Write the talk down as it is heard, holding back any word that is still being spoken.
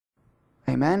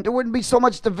Amen. There wouldn't be so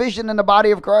much division in the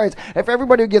body of Christ. If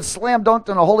everybody would get slam dunked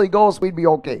in the Holy Ghost, we'd be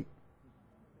okay.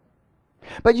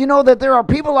 But you know that there are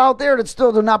people out there that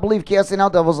still do not believe casting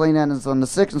out devils, laying hands on the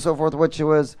sick, and so forth, which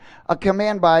was a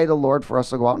command by the Lord for us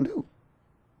to go out and do.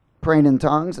 Praying in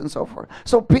tongues and so forth.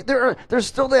 So there's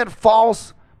still that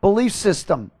false belief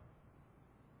system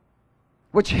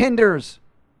which hinders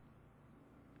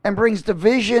and brings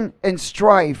division and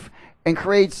strife and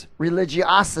creates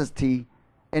religiosity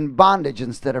and bondage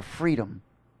instead of freedom.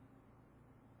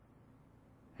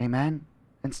 Amen?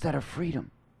 Instead of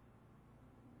freedom.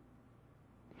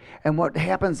 And what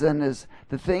happens then is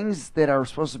the things that are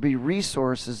supposed to be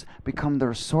resources become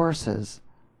their sources.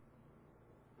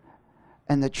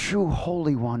 And the true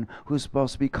Holy One, who's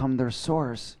supposed to become their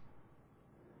source,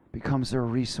 becomes their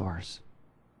resource.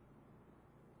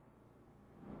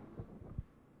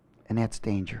 And that's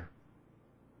danger.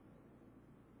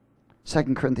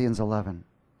 2 Corinthians 11.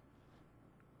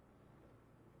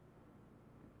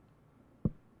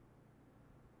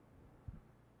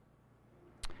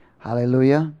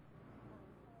 Hallelujah.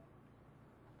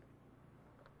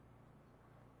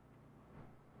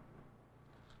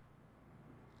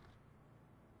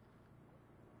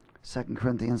 Second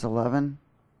Corinthians 11.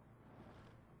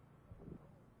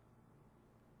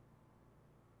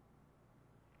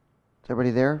 Is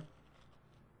everybody there?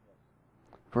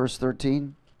 Verse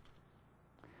 13.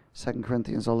 2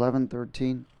 Corinthians 11,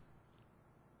 13.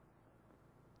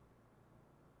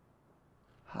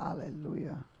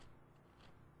 Hallelujah.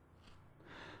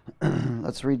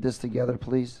 Let's read this together,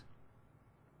 please.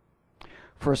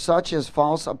 For such as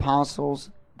false apostles,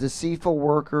 deceitful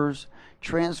workers,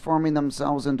 transforming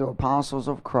themselves into apostles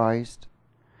of Christ,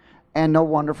 and no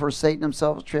wonder, for Satan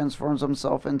himself transforms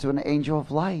himself into an angel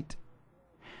of light.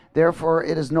 Therefore,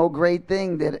 it is no great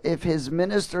thing that if his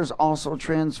ministers also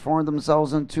transform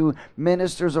themselves into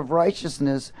ministers of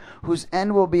righteousness, whose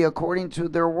end will be according to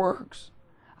their works.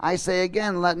 I say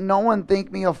again, let no one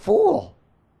think me a fool.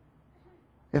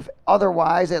 If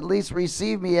otherwise, at least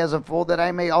receive me as a fool, that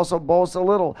I may also boast a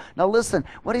little. Now listen,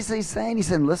 what is he saying? He's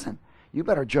saying, listen, you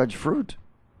better judge fruit.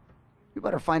 You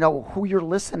better find out who you're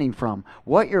listening from,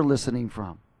 what you're listening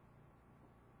from.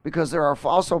 Because there are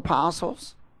false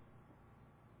apostles,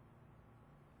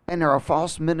 and there are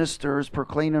false ministers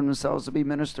proclaiming themselves to be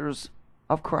ministers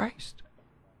of Christ.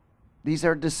 These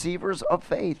are deceivers of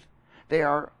faith. They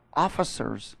are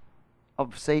officers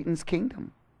of Satan's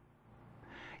kingdom.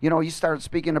 You know, you start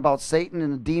speaking about Satan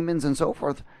and the demons and so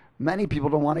forth, many people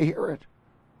don't want to hear it.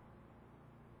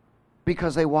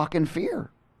 Because they walk in fear.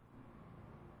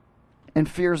 And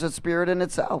fear is a spirit in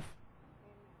itself.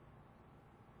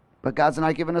 But God's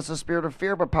not giving us a spirit of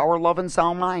fear, but power, love, and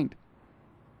sound mind.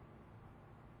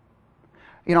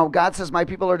 You know, God says, my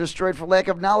people are destroyed for lack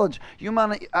of knowledge.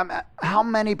 How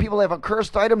many people have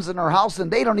accursed items in their house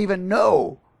and they don't even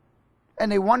know?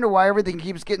 And they wonder why everything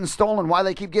keeps getting stolen, why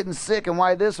they keep getting sick, and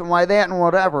why this and why that and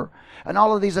whatever. And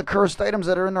all of these accursed items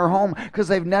that are in their home because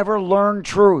they've never learned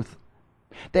truth.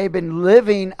 They've been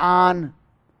living on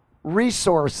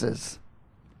resources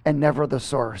and never the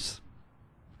source.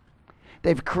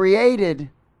 They've created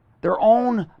their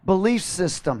own belief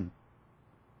system,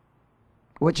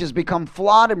 which has become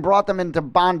flawed and brought them into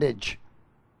bondage.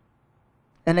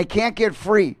 And they can't get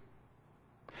free.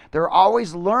 They're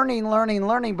always learning,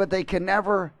 but they can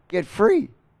never get free.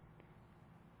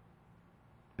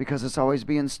 Because it's always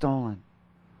being stolen.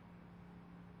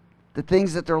 The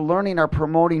things that they're learning are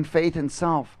promoting faith in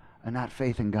self and not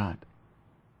faith in God.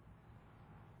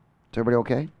 Is everybody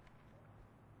okay?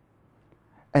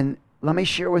 And let me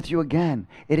share with you again.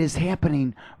 It is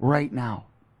happening right now.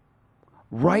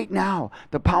 Right now.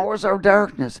 The powers of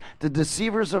darkness, the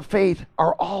deceivers of faith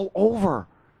are all over.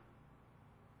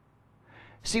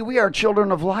 See, we are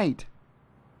children of light.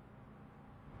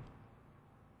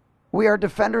 We are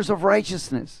defenders of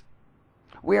righteousness.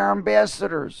 We are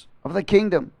ambassadors of the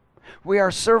kingdom. We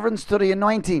are servants to the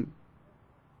anointing.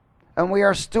 And we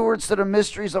are stewards to the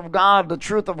mysteries of God, the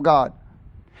truth of God.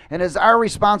 And it's our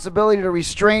responsibility to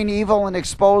restrain evil and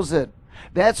expose it.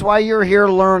 That's why you're here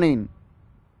learning.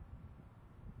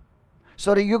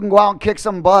 So that you can go out and kick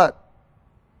some butt.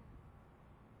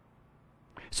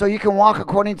 So you can walk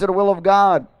according to the will of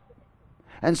God.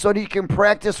 And so that you can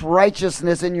practice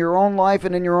righteousness in your own life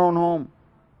and in your own home.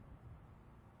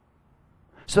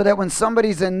 So that when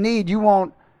somebody's in need, you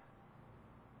won't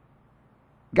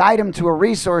guide them to a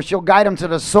resource. You'll guide them to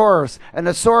the source. And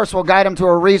the source will guide them to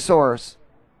a resource.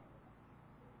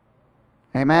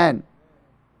 Amen.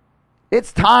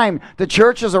 It's time. The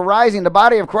church is arising. The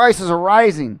body of Christ is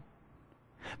arising.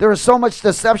 There is so much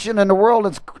deception in the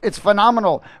world. It's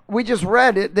phenomenal. We just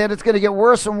read it, that it's going to get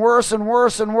worse and worse and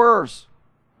worse and worse.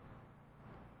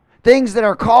 Things that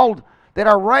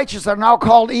are righteous are now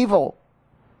called evil.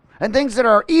 And things that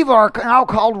are evil are now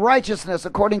called righteousness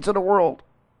according to the world.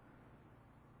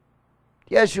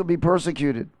 Yes, you'll be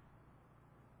persecuted.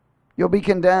 You'll be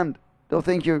condemned. They'll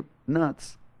think you're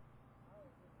nuts.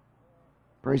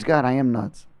 Praise God, I am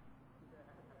nuts.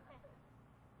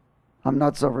 I'm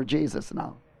nuts over Jesus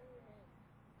now.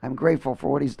 I'm grateful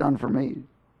for what he's done for me.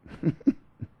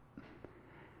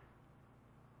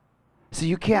 So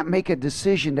you can't make a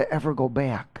decision to ever go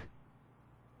back,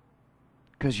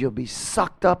 because you'll be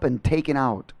sucked up and taken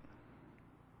out.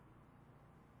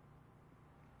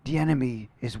 The enemy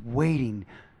is waiting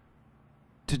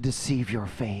to deceive your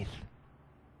faith.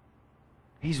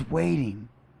 He's waiting.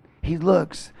 He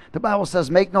looks. The Bible says,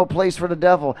 make no place for the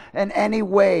devil in any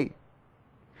way.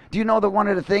 Do you know that one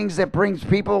of the things that brings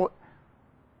people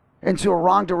into a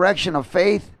wrong direction of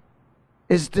faith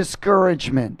is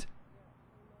discouragement?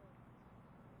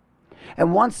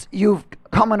 And once you've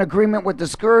come in agreement with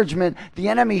discouragement, the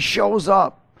enemy shows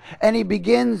up and he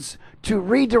begins to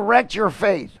redirect your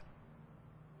faith.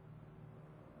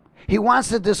 He wants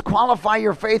to disqualify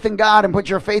your faith in God and put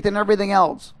your faith in everything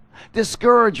else.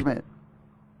 Discouragement.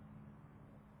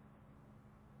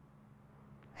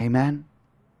 Amen.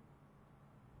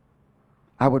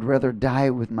 I would rather die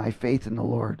with my faith in the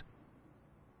Lord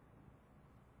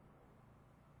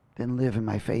than live in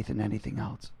my faith in anything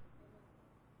else.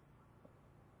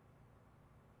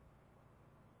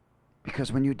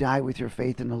 Because when you die with your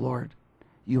faith in the Lord,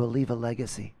 you will leave a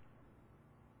legacy.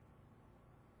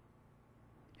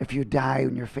 If you die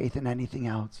in your faith in anything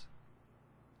else,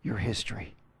 your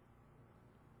history.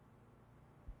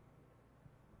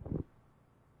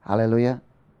 Hallelujah.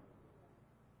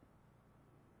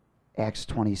 Acts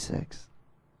 26.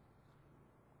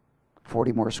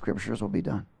 40 more scriptures will be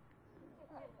done.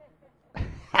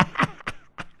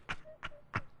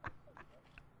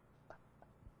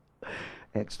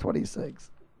 Acts 26.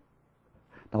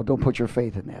 Now, don't put your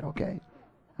faith in that, okay?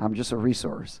 I'm just a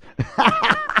resource.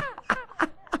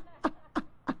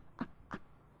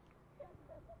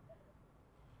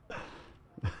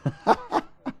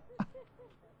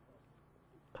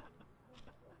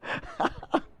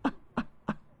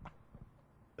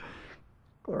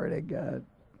 Glory to God.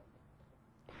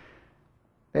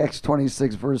 Acts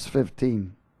 26, verse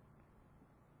 15.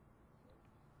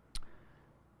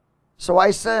 So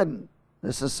I said,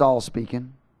 this is Saul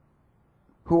speaking,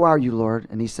 who are you, Lord?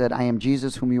 And he said, I am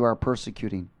Jesus whom you are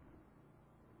persecuting.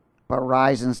 But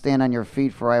rise and stand on your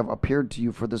feet, for I have appeared to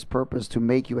you for this purpose, to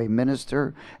make you a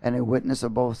minister and a witness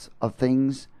of both of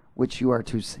things which you are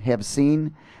to have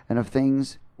seen, and of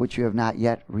things which you have not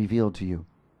yet revealed to you.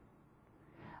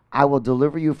 I will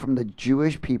deliver you from the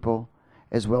Jewish people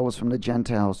as well as from the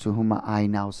Gentiles, to whom I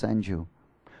now send you,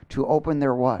 to open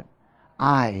their what?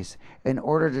 Eyes, in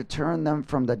order to turn them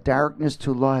from the darkness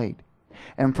to light,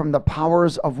 and from the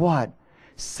powers of what?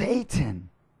 Satan,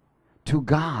 to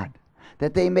God,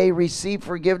 that they may receive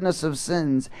forgiveness of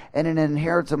sins and an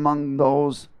inheritance among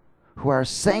those who are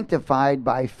sanctified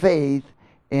by faith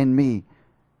in me.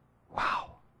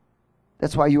 Wow.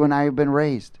 That's why you and I have been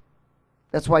raised.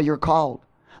 That's why you're called.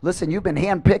 Listen, you've been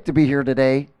handpicked to be here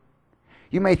today.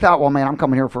 You may thought, well, man, I'm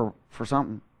coming here for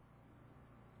something.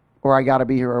 Or I got to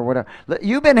be here or whatever.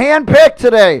 You've been handpicked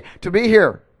today to be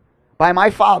here by my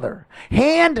Father.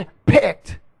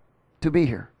 Handpicked to be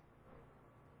here.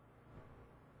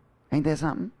 Ain't that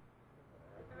something?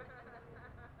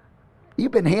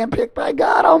 You've been handpicked by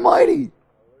God Almighty.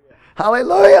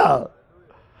 Hallelujah.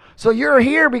 So you're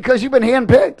here because you've been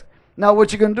handpicked. Now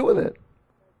what you going to do with it?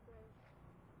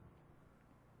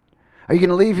 Are you going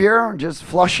to leave here and just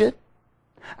flush it?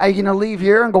 Are you going to leave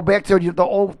here and go back to the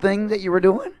old thing that you were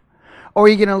doing? Or are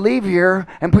you going to leave here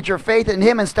and put your faith in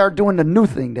Him and start doing the new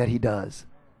thing that He does?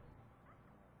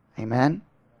 Amen?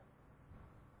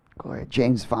 Go ahead.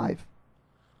 James 5.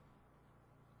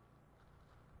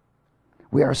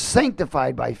 We are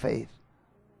sanctified by faith.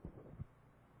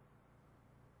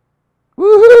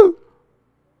 Woohoo!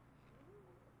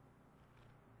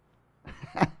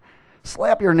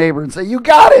 Slap your neighbor and say, you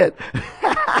got it!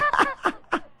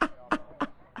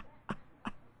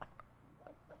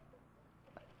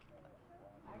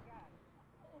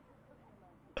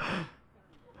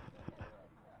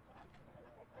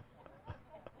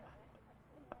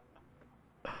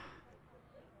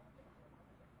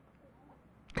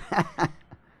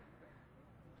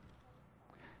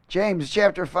 James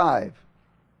chapter 5.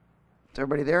 Is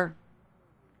everybody there?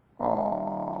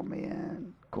 Oh,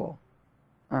 man. Cool.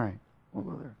 All right. We'll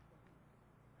go there.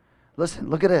 Listen,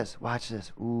 look at this. Watch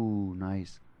this. Ooh,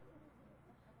 nice.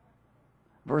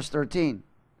 Verse 13.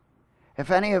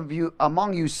 If any of you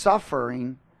among you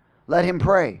suffering, let him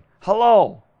pray.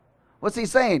 Hello. What's he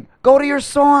saying? Go to your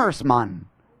source, man.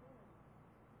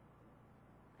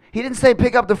 He didn't say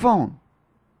pick up the phone.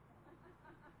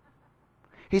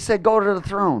 He said go to the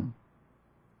throne.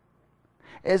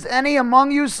 Is any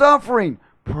among you suffering?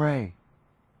 Pray.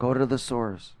 Go to the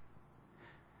source.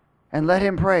 And let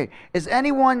him pray. Is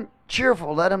anyone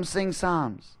cheerful? Let him sing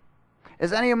psalms.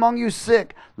 Is any among you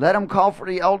sick? Let him call for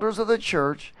the elders of the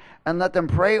church and let them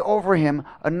pray over him,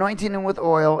 anointing him with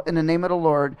oil in the name of the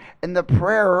Lord. And the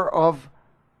prayer of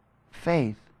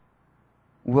faith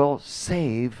will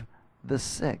save the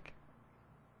sick.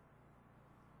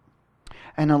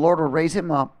 And the Lord will raise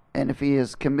him up, and if he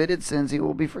has committed sins, he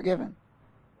will be forgiven.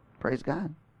 Praise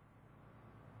God.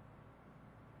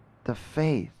 The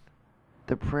faith,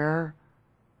 the prayer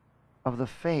of the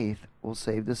faith will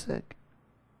save the sick.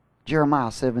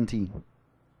 Jeremiah 17.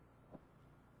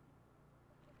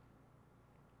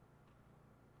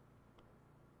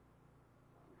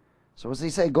 So what does he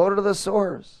say? Go to the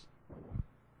source.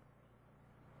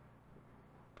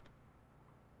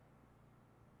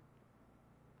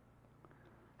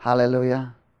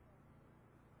 Hallelujah.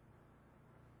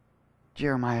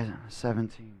 Jeremiah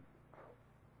 17.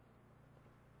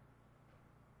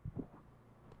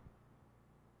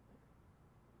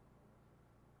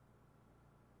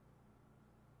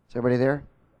 Is everybody there?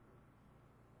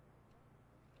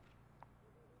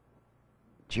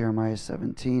 Jeremiah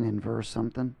 17 and verse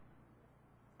something.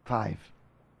 5.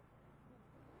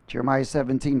 Jeremiah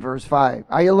 17 verse 5.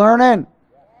 Are you learning?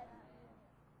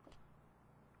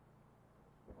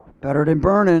 Better than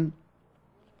burning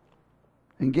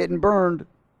and getting burned.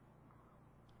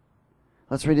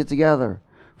 Let's read it together.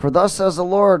 For thus says the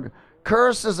Lord,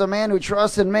 cursed is a man who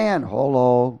trusts in man.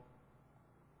 Hello.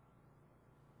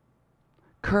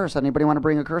 Curse. Anybody want to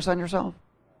bring a curse on yourself?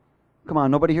 Come on,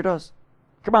 nobody here does.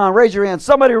 Come on, raise your hand.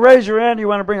 Somebody raise your hand. You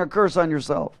want to bring a curse on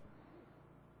yourself.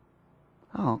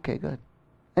 Oh, okay, good.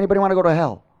 Anybody want to go to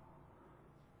hell?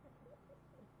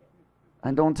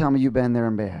 And don't tell me you've been there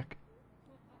and back.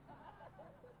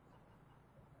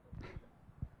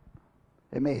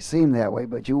 It may seem that way,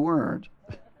 but you weren't.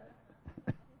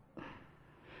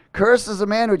 Cursed is a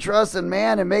man who trusts in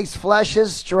man and makes flesh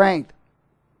his strength.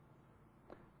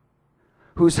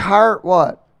 Whose heart,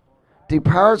 what?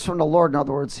 Departs from the Lord. In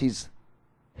other words,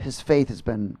 his faith has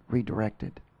been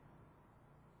redirected.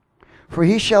 For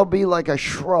he shall be like a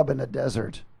shrub in the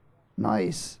desert.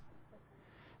 Nice.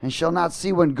 And shall not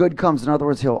see when good comes. In other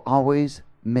words, he'll always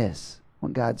miss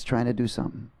when God's trying to do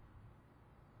something.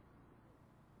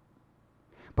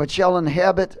 But shall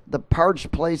inhabit the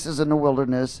parched places in the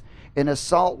wilderness, in a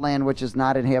salt land which is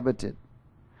not inhabited.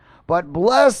 But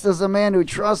blessed is the man who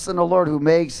trusts in the Lord, who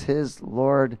makes his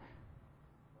Lord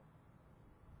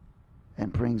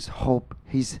and brings hope.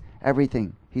 He's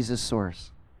everything. He's his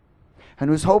source. And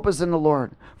whose hope is in the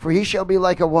Lord. For he shall be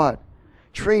like a what?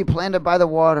 Tree planted by the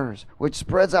waters, which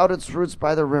spreads out its roots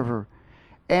by the river,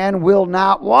 and will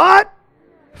not what?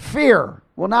 Fear.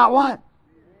 Will not what?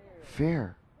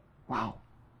 Fear. Wow.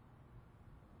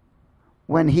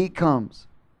 When heat comes.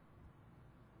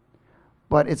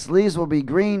 But its leaves will be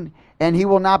green, and he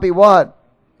will not be what?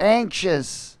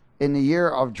 Anxious in the year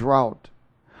of drought.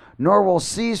 Nor will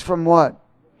cease from what?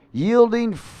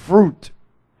 Yielding fruit.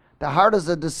 The heart is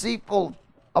a deceitful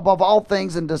above all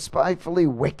things and despitefully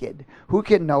wicked. Who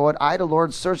can know it? I, the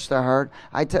Lord, search the heart.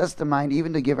 I test the mind,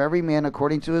 even to give every man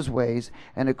according to his ways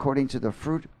and according to the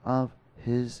fruit of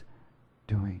his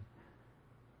doing.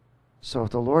 So if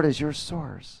the Lord is your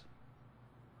source,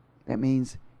 that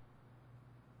means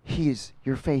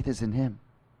your faith is in him.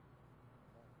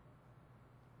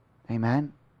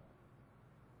 Amen?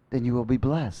 Then you will be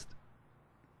blessed.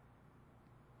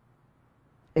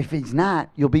 If he's not,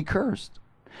 you'll be cursed.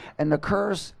 And the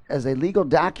curse is a legal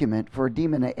document for a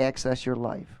demon to access your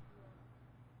life.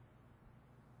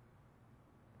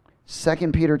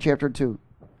 2 Peter chapter 2.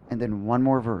 And then one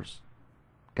more verse.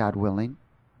 God willing.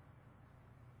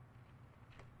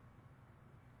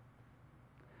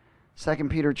 2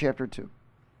 Peter chapter 2.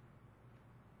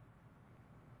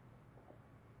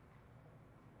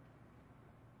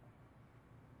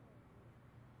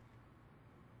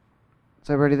 Is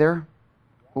everybody there?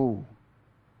 Oh,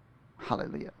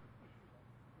 hallelujah.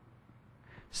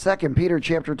 2 Peter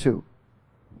chapter 2.